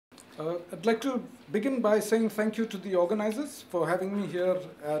I'd like to begin by saying thank you to the organizers for having me here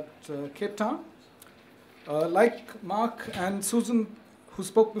at Cape Town. Like Mark and Susan, who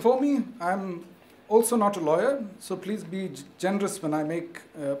spoke before me, I'm also not a lawyer, so please be generous when I make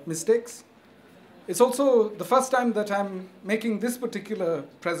mistakes. It's also the first time that I'm making this particular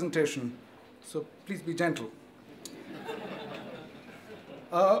presentation, so please be gentle.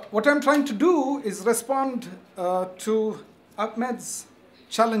 What I'm trying to do is respond to Ahmed's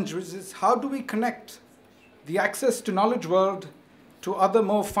challenge, which is how do we connect the access to knowledge world to other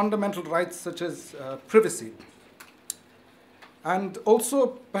more fundamental rights such as privacy. And also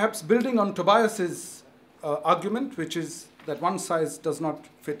perhaps building on Tobias's argument, which is that one size does not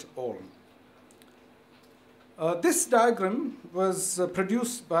fit all. This diagram was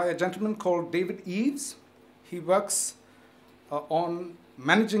produced by a gentleman called David Eves. He works on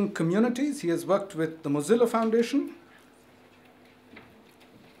managing communities. He has worked with the Mozilla Foundation.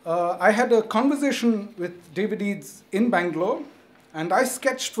 I had a conversation with David Eves in Bangalore, and I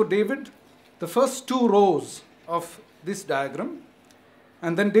sketched for David the first 2 rows of this diagram,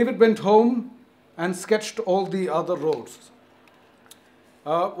 and then David went home and sketched all the other rows.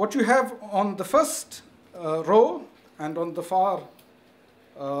 What you have on the first row and on the far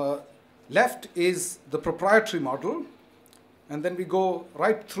left is the proprietary model, and then we go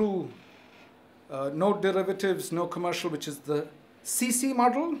right through no derivatives, no commercial, which is the CC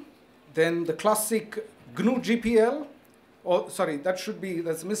model, then the classic GNU GPL, sorry, that's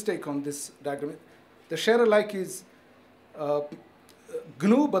a mistake on this diagram. The share alike is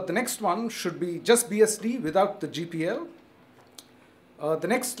GNU, but the next one should be just BSD without the GPL. The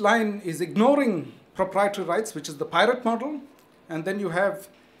next line is ignoring proprietary rights, which is the pirate model, and then you have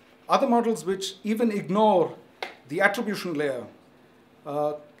other models which even ignore the attribution layer,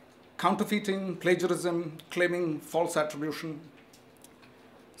 counterfeiting, plagiarism, claiming false attribution.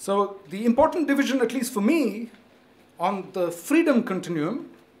 So the important division, at least for me, on the freedom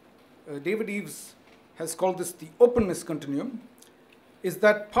continuum, David Eves has called this the openness continuum, is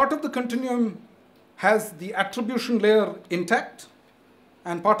that part of the continuum has the attribution layer intact,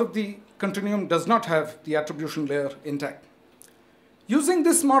 and part of the continuum does not have the attribution layer intact. Using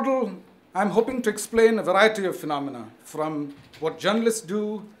this model, I'm hoping to explain a variety of phenomena, from what journalists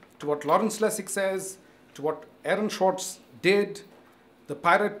do, to what Lawrence Lessig says, to what Aaron Swartz did, the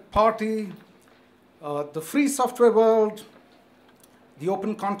pirate party, the free software world, the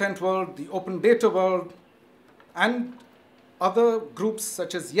open content world, the open data world, and other groups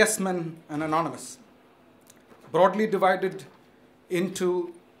such as Yes Men and Anonymous, broadly divided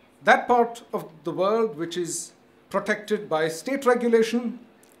into that part of the world which is protected by state regulation,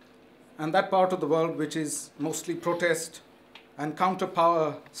 and that part of the world which is mostly protest and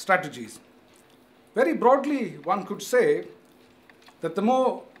counter-power strategies. Very broadly, one could say that the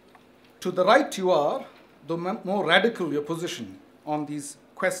more to the right you are, the more radical your position on these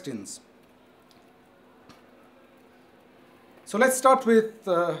questions. So let's start with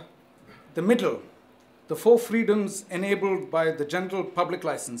the middle, the 4 freedoms enabled by the general public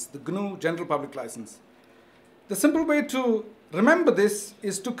license, the GNU general public license. The simple way to remember this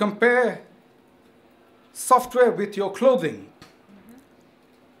is to compare software with your clothing.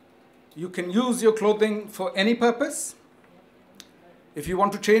 You can use your clothing for any purpose. If you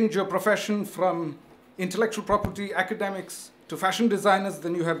want to change your profession from intellectual property academics to fashion designers,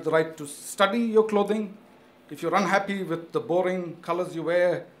 then you have the right to study your clothing. If you're unhappy with the boring colors you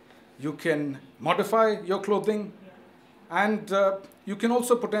wear, you can modify your clothing. And you can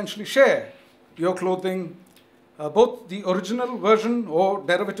also potentially share your clothing, both the original version or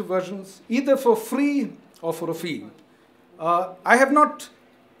derivative versions, either for free or for a fee. I have not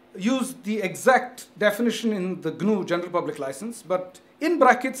used the exact definition in the GNU general public license, but in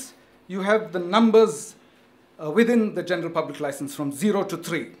brackets, you have the numbers within the general public license from 0 to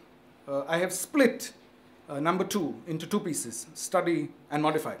 3. I have split number 2 into 2 pieces, study and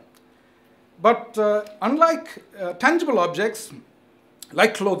modify. But unlike tangible objects,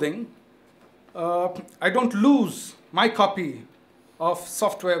 like clothing, I don't lose my copy of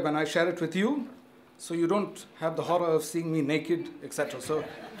software when I share it with you, so you don't have the horror of seeing me naked, etc. So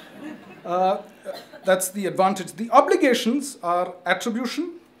that's the advantage. The obligations are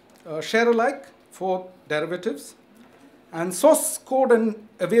attribution, share alike for derivatives, and source code and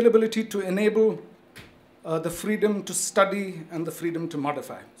availability to enable the freedom to study and the freedom to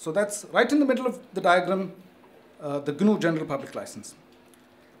modify. So that's right in the middle of the diagram, the GNU general public license.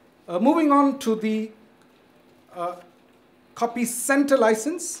 Moving on to the copy center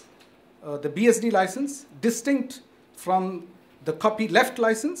license, the BSD license, distinct from the copy left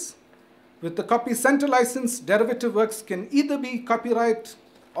license. With the copy center license, derivative works can either be copyright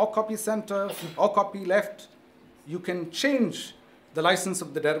or copy center, or copy left, you can change the license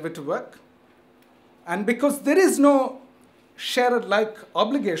of the derivative work. And because there is no share-alike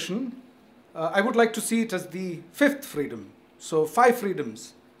obligation, I would like to see it as the fifth freedom. So 5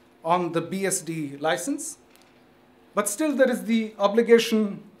 freedoms on the BSD license. But still there is the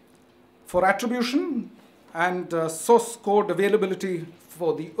obligation for attribution and source code availability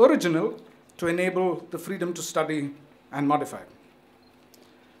for the original to enable the freedom to study and modify.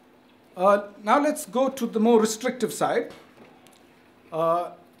 Now let's go to the more restrictive side.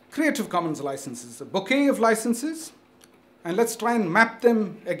 Creative Commons licenses, a bouquet of licenses, and let's try and map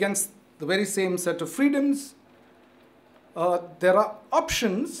them against the very same set of freedoms. There are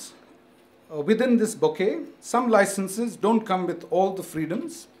options within this bouquet. Some licenses don't come with all the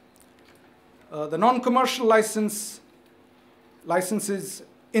freedoms. The non-commercial licenses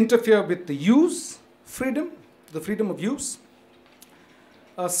interfere with the use freedom, the freedom of use.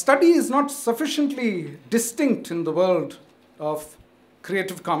 Study is not sufficiently distinct in the world of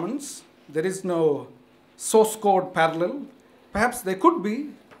Creative Commons. There is no source code parallel. Perhaps there could be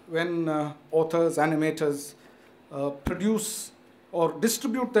when authors, animators produce or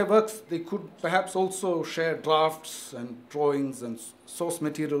distribute their works. They could perhaps also share drafts and drawings and source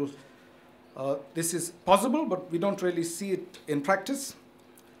material. This is possible, but we don't really see it in practice.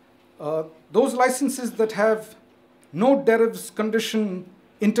 Those licenses that have no derivs condition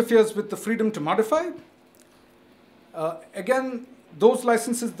interferes with the freedom to modify. Again, those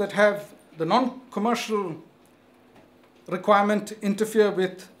licenses that have the non-commercial requirement interfere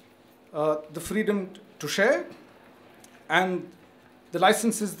with the freedom to share, and the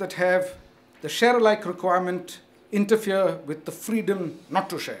licenses that have the share-alike requirement interfere with the freedom not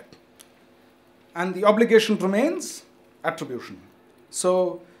to share. And the obligation remains attribution.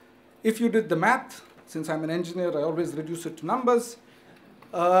 So if you did the math, since I'm an engineer, I always reduce it to numbers.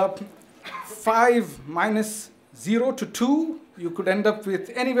 5 minus 0 to 2, you could end up with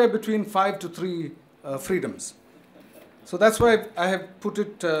anywhere between 5 to 3 freedoms. So that's why I have put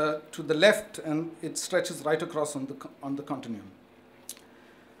it to the left, and it stretches right across on the continuum.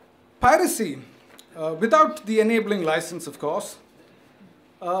 Piracy, without the enabling license, of course,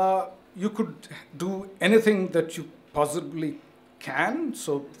 you could do anything that you possibly can,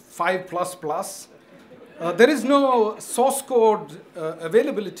 so 5 plus plus. There is no source code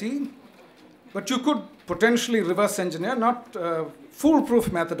availability, but you could potentially reverse engineer, not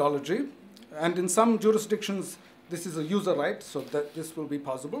foolproof methodology, and in some jurisdictions this is a user right, so that this will be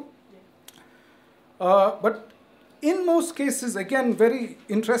possible. But in most cases, again, very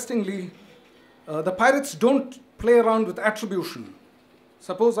interestingly, the pirates don't play around with attribution.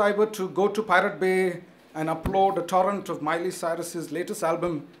 Suppose I were to go to Pirate Bay and upload a torrent of Miley Cyrus's latest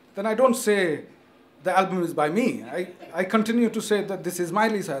album, then I don't say the album is by me. I continue to say that this is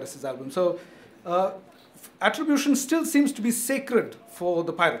Miley Cyrus's album. So attribution still seems to be sacred for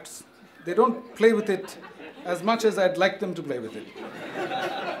the pirates. They don't play with it as much as I'd like them to play with it.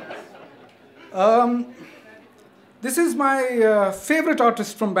 This is my favorite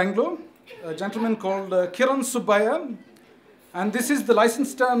artist from Bangalore, a gentleman called Kiran Subbaya. And this is the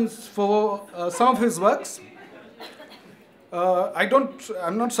license terms for some of his works.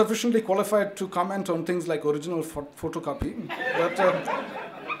 I'm not sufficiently qualified to comment on things like original photocopy,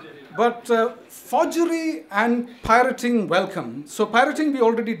 but forgery and pirating welcome. So pirating we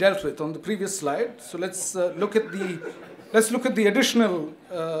already dealt with on the previous slide. So let's look at the additional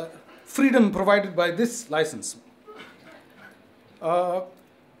freedom provided by this license.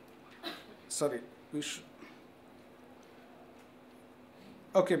 Sorry, we should.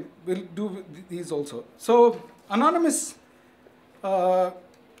 Okay, we'll do these also. So anonymous,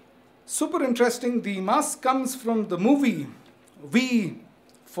 super interesting. The mask comes from the movie V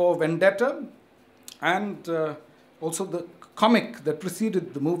for Vendetta, and also the comic that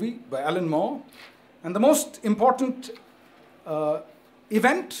preceded the movie by Alan Moore. And the most important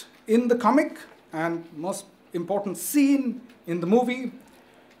event in the comic and most important scene in the movie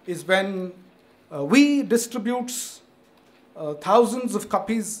is when V distributes thousands of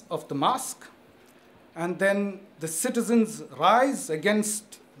copies of the mask, and then the citizens rise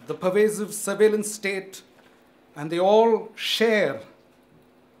against the pervasive surveillance state, and they all share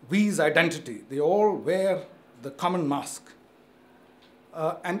V's identity. They all wear the common mask.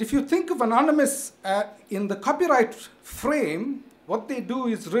 And if you think of Anonymous in the copyright frame, what they do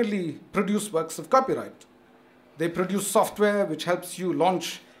is really produce works of copyright. They produce software which helps you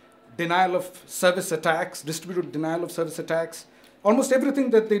launch denial of service attacks, distributed denial of service attacks. Almost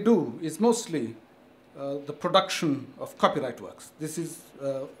everything that they do is mostly the production of copyright works. This is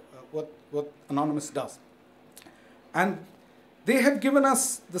what Anonymous does. And they have given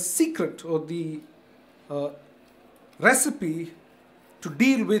us the secret or the recipe to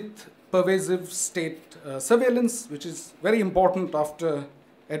deal with pervasive state surveillance, which is very important after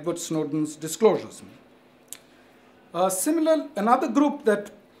Edward Snowden's disclosures. Another group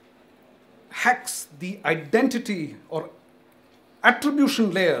that hacks the identity or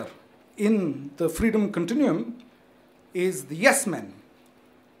attribution layer in the freedom continuum is the yes men.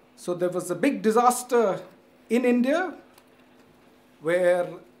 So there was a big disaster in India where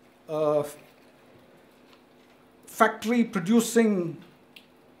a factory producing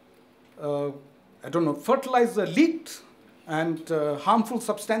fertilizer leaked and harmful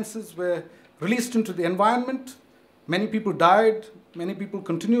substances were released into the environment. Many people died. Many people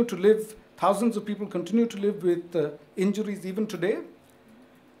continue to live. Thousands of people continue to live with injuries even today.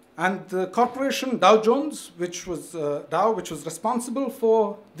 And the corporation Dow Jones, which was responsible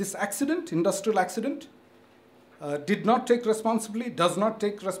for this accident, industrial accident, did not take responsibility, does not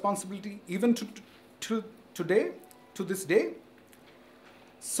take responsibility even to this day.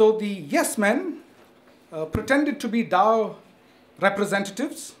 So the yes men pretended to be Dow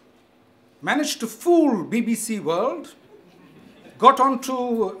representatives, managed to fool BBC World, got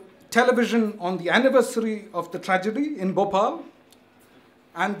onto television on the anniversary of the tragedy in Bhopal,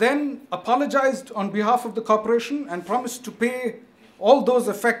 and then apologized on behalf of the corporation and promised to pay all those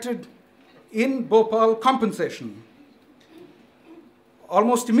affected in Bhopal compensation.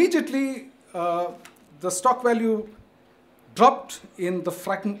 Almost immediately, the stock value dropped in the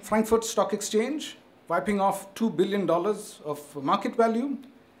Frankfurt Stock Exchange, wiping off $2 billion of market value.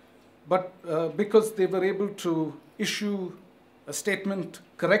 But because they were able to issue a statement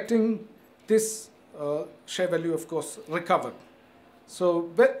correcting this, share value, of course, recovered. So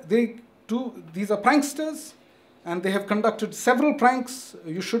these are pranksters, and they have conducted several pranks.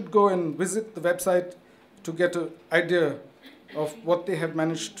 You should go and visit the website to get an idea of what they have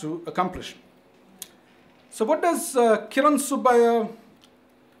managed to accomplish. So what does Kiran Subbaiah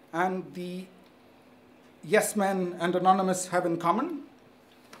and the Yes Men and Anonymous have in common?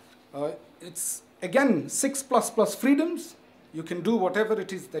 It's, again, 6++ freedoms. You can do whatever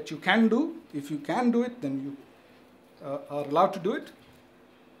it is that you can do. If you can do it, then you are allowed to do it.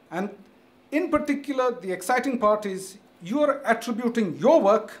 And in particular, the exciting part is you are attributing your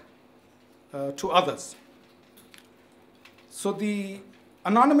work to others. So the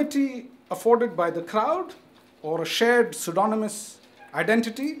anonymity afforded by the crowd or a shared pseudonymous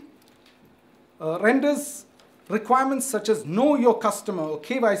identity renders requirements such as know your customer or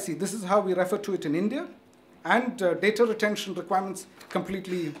KYC, this is how we refer to it in India, and data retention requirements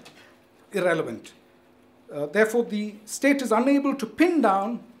completely irrelevant. Therefore, the state is unable to pin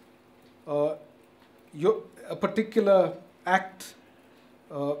down a particular act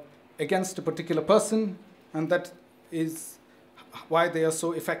against a particular person, and that is why they are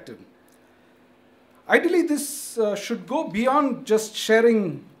so effective. Ideally, this should go beyond just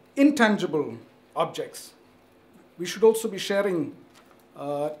sharing intangible objects. We should also be sharing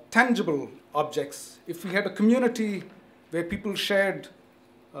tangible objects. If we had a community where people shared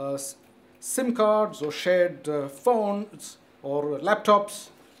SIM cards or shared phones or laptops,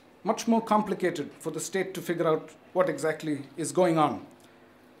 much more complicated for the state to figure out what exactly is going on.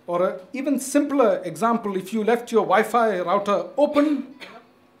 Or an even simpler example, if you left your Wi-Fi router open,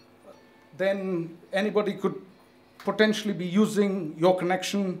 then anybody could potentially be using your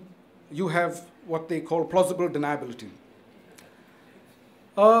connection. You have what they call plausible deniability.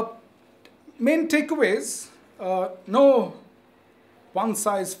 Main takeaways, no one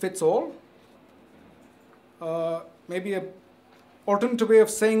size fits all. Maybe an alternative way of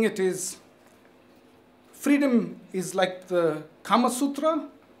saying it is freedom is like the Kama Sutra.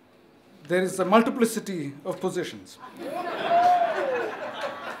 There is a multiplicity of positions.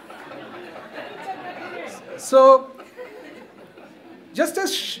 So, just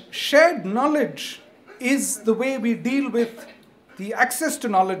as shared knowledge is the way we deal with the access to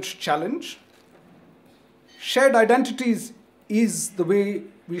knowledge challenge, shared identities is the way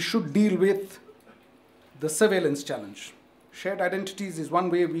we should deal with the surveillance challenge. Shared identities is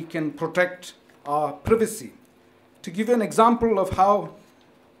one way we can protect our privacy. To give you an example of how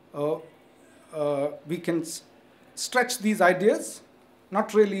we can stretch these ideas,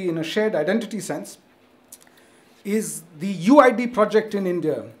 not really in a shared identity sense, is the UID project in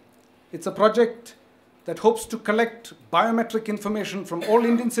India. It's a project that hopes to collect biometric information from all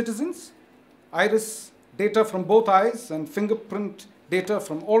Indian citizens, iris data from both eyes, and fingerprint data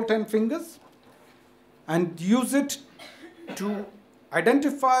from all 10 fingers, and use it to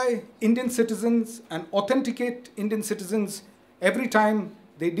identify Indian citizens and authenticate Indian citizens every time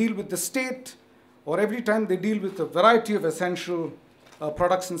they deal with the state or every time they deal with a variety of essential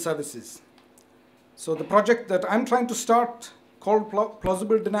products and services. So the project that I'm trying to start, called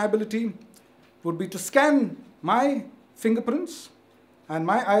plausible deniability, would be to scan my fingerprints and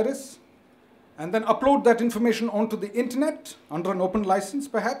my iris, and then upload that information onto the internet under an open license,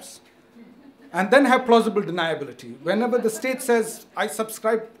 perhaps, and then have plausible deniability. Whenever the state says, I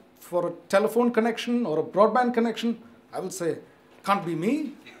subscribe for a telephone connection or a broadband connection, I will say, can't be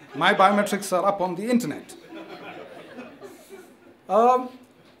me. My biometrics are up on the internet.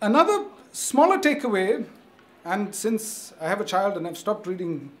 Another smaller takeaway, and since I have a child and I've stopped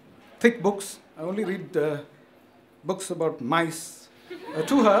reading thick books, I only read books about mice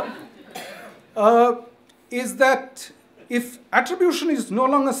to her, is that if attribution is no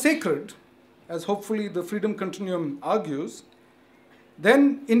longer sacred, as hopefully the freedom continuum argues,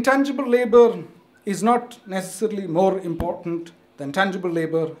 then intangible labor is not necessarily more important than tangible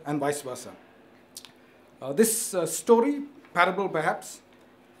labor, and vice versa. This story, parable perhaps,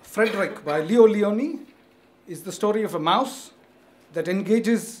 Frederick by Leo Leone, is the story of a mouse that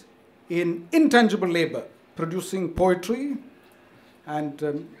engages in intangible labor, producing poetry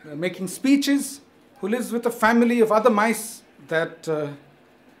and making speeches, who lives with a family of other mice that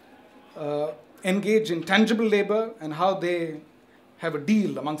engage in tangible labor, and how they have a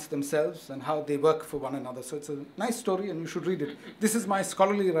deal amongst themselves and how they work for one another. So it's a nice story and you should read it. This is my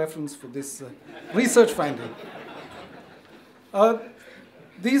scholarly reference for this research finding.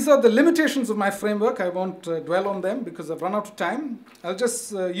 These are the limitations of my framework. I won't dwell on them because I've run out of time. I'll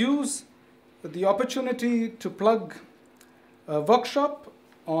just use the opportunity to plug a workshop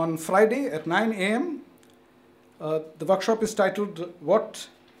on Friday at 9 a.m. The workshop is titled, What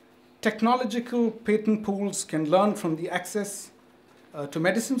Technological Patent Pools Can Learn from the Access to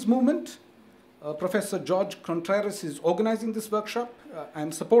Medicines movement. Professor George Contreras is organizing this workshop.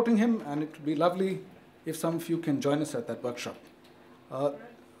 I'm supporting him, and it would be lovely if some of you can join us at that workshop.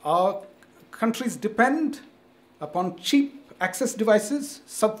 Our countries depend upon cheap access devices,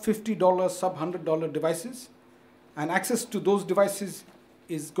 sub $50, sub $100 devices, and access to those devices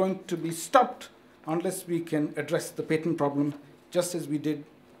is going to be stopped unless we can address the patent problem, just as we did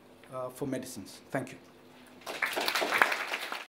for medicines. Thank you.